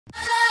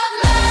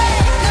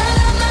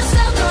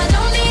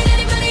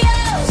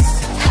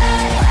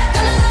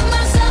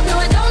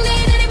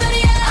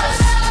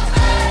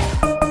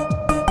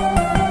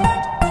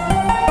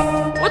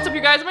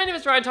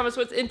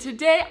RyanThomasWoods, and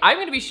today I'm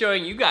going to be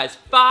showing you guys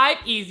 5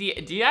 easy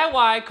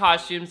DIY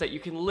costumes that you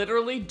can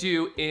literally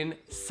do in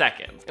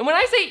seconds. And when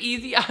I say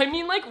easy, I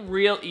mean like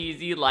real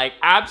easy, like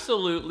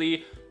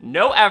absolutely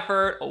no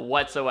effort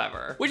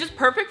whatsoever. Which is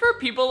perfect for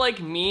people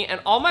like me and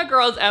all my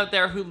girls out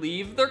there who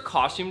leave their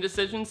costume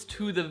decisions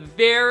to the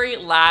very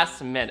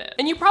last minute.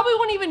 And you probably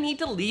won't even need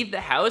to leave the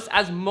house,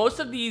 as most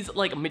of these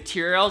like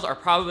materials are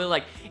probably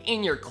like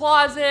in your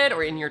closet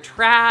or in your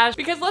trash.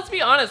 Because let's be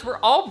honest, we're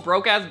all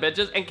broke ass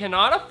bitches and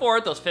cannot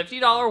afford those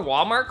 $50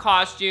 Walmart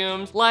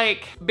costumes.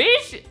 Like,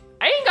 bitch,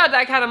 I ain't got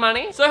that kind of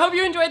money. So I hope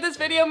you enjoyed this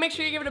video. Make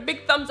sure you give it a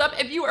big thumbs up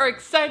if you are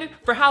excited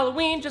for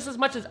Halloween just as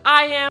much as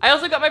I am. I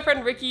also got my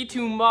friend Ricky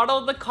to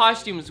model the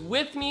costumes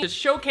with me to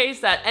showcase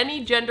that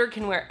any gender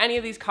can wear any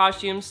of these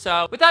costumes.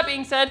 So with that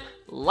being said,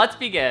 let's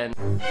begin.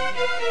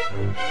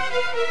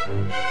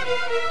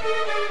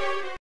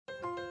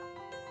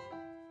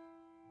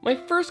 My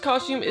first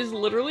costume is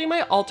literally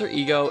my alter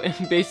ego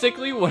and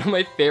basically one of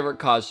my favorite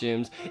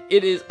costumes.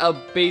 It is a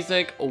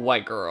basic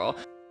white girl.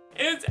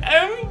 It's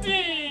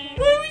empty!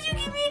 Why would you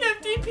give me an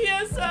empty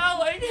PSL?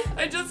 Like,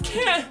 I just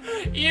can't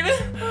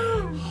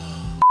even.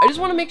 I just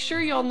want to make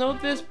sure y'all know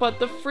this, but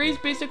the phrase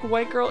basic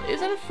white girl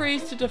isn't a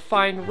phrase to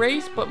define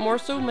race, but more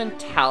so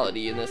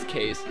mentality in this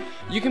case.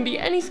 You can be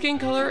any skin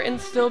color and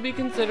still be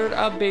considered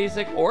a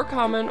basic or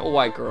common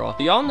white girl.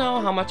 Y'all know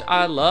how much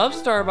I love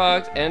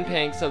Starbucks and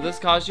pink, so this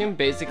costume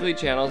basically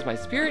channels my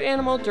spirit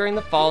animal during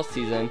the fall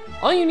season.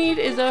 All you need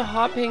is a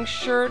hot pink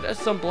shirt,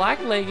 some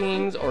black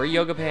leggings or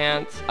yoga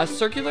pants, a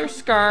circular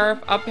scarf,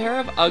 a pair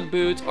of Ugg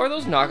boots or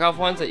those knockoff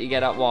ones that you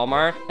get at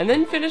Walmart, and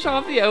then finish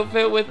off the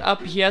outfit with a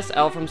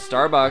PSL from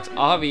Starbucks.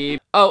 Avi.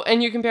 Oh,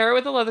 and you can pair it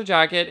with a leather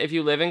jacket if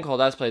you live in cold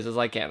ass places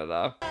like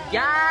Canada.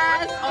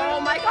 Yes! Oh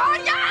my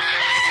god, yes!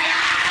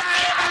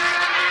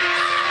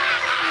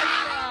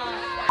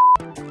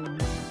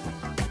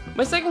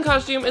 My second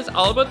costume is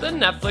all about the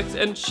Netflix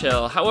and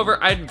chill.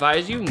 However, I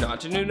advise you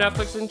not to do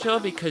Netflix and chill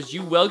because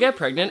you will get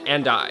pregnant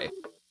and die.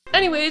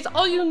 Anyways,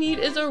 all you need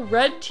is a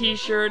red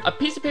t-shirt, a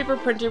piece of paper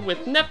printed with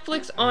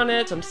Netflix on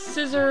it, some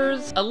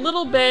scissors, a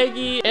little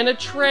baggie, and a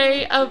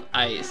tray of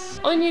ice.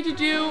 All you need to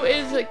do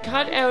is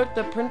cut out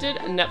the printed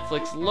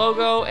Netflix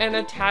logo and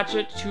attach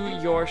it to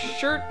your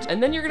shirt.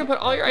 And then you're gonna put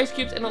all your ice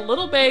cubes in a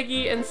little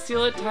baggie and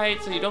seal it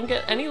tight so you don't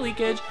get any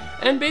leakage.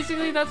 And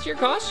basically that's your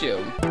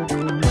costume.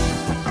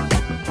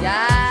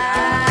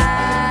 Yeah!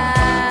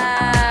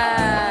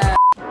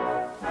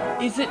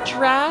 Is it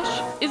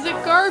trash? Is it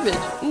garbage?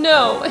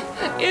 No,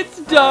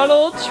 it's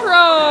Donald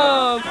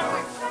Trump!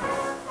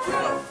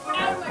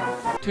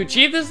 To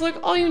achieve this look,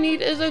 all you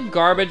need is a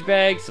garbage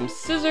bag, some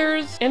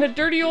scissors, and a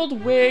dirty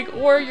old wig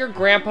or your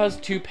grandpa's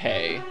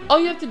toupee. All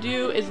you have to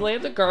do is lay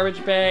out the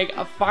garbage bag,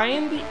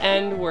 find the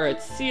end where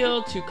it's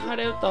sealed to cut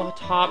out the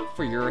top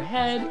for your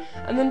head,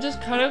 and then just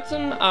cut out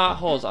some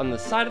holes on the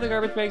side of the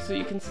garbage bag so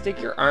you can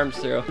stick your arms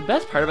through. The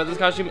best part about this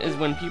costume is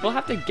when people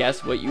have to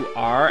guess what you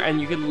are,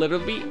 and you could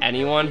literally be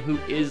anyone who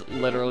is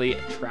literally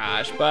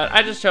trash, but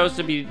I just chose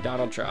to be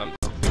Donald Trump.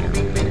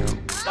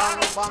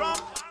 Donald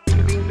Trump.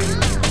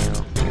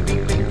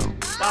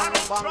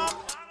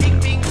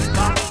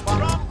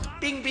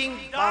 Bing, bing,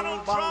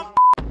 Donald Trump.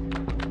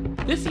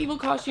 This evil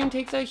costume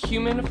takes a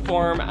human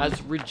form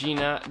as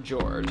Regina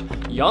George.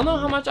 Y'all know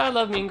how much I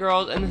love Mean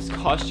Girls, and this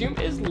costume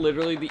is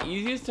literally the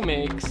easiest to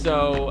make,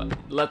 so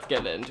let's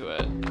get into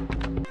it.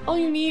 All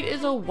you need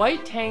is a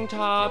white tank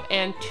top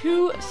and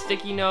 2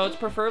 sticky notes,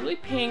 preferably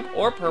pink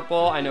or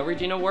purple. I know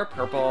Regina wore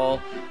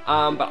purple,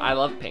 but I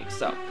love pink,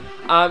 so.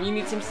 You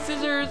need some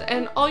scissors,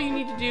 and all you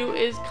need to do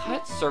is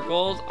cut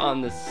circles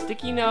on the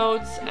sticky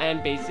notes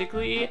and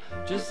basically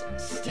just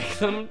stick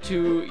them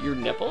to your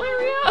nipple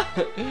area.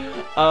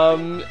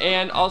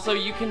 And also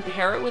you can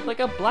pair it with like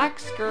a black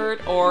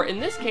skirt, or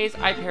in this case,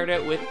 I paired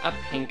it with a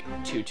pink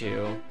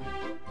tutu.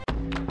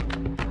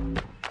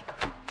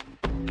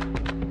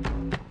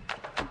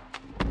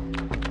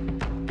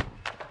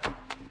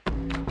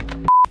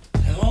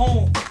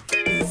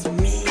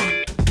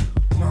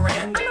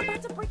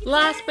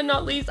 Last but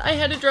not least, I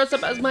had to dress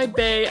up as my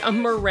bae,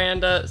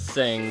 Miranda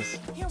Sings.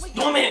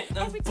 Stop it!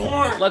 I'm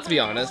bored! Let's be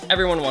honest,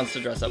 everyone wants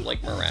to dress up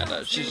like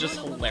Miranda. She's just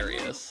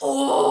hilarious.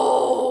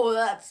 Oh,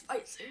 that's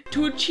spicy.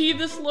 To achieve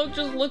this look,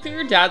 just look through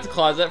your dad's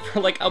closet for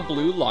like a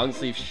blue long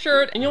sleeve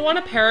shirt, and you'll want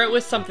to pair it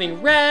with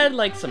something red,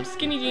 like some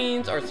skinny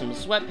jeans or some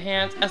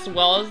sweatpants, as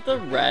well as the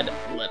red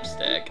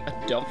lipstick.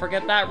 Don't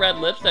forget that red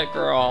lipstick,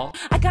 girl.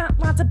 I got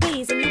lots of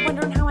baes, and you're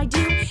wondering how I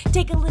do?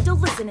 Take a little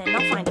listen and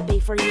I'll find a bae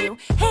for you.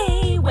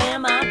 Hey, where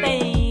my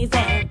baes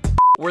at?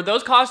 Were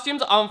those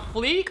costumes on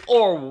fleek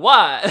or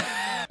what?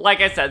 Like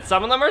I said,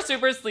 some of them are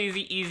super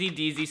sleazy, easy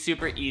deasy,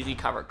 super easy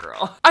cover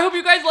girl. I hope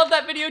you guys loved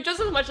that video just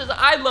as much as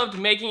I loved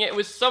making it. It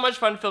was so much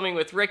fun filming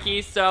with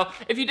Ricky. So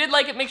if you did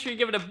like it, make sure you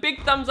give it a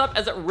big thumbs up,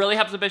 as it really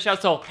helps the bitch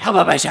out. So help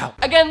a bitch out.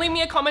 Again, leave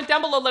me a comment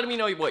down below letting me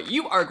know what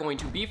you are going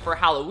to be for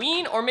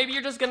Halloween, or maybe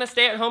you're just gonna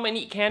stay at home and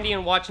eat candy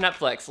and watch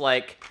Netflix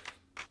like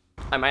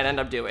I might end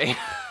up doing.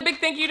 Big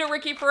thank you to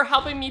Ricky for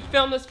helping me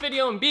film this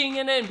video and being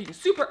in it and being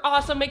super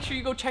awesome. Make sure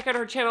you go check out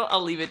her channel.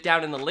 I'll leave it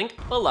down in the link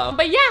below.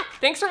 But yeah,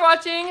 thanks for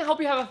watching. Hope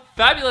you have a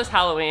fabulous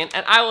Halloween,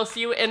 and I will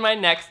see you in my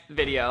next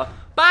video.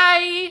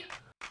 Bye!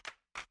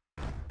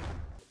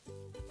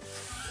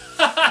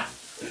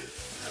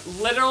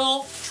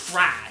 Literal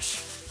trash.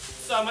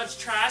 So much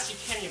trash you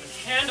can't even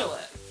handle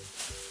it.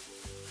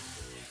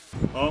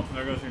 Oh,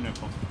 there goes your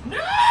nipple.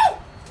 No!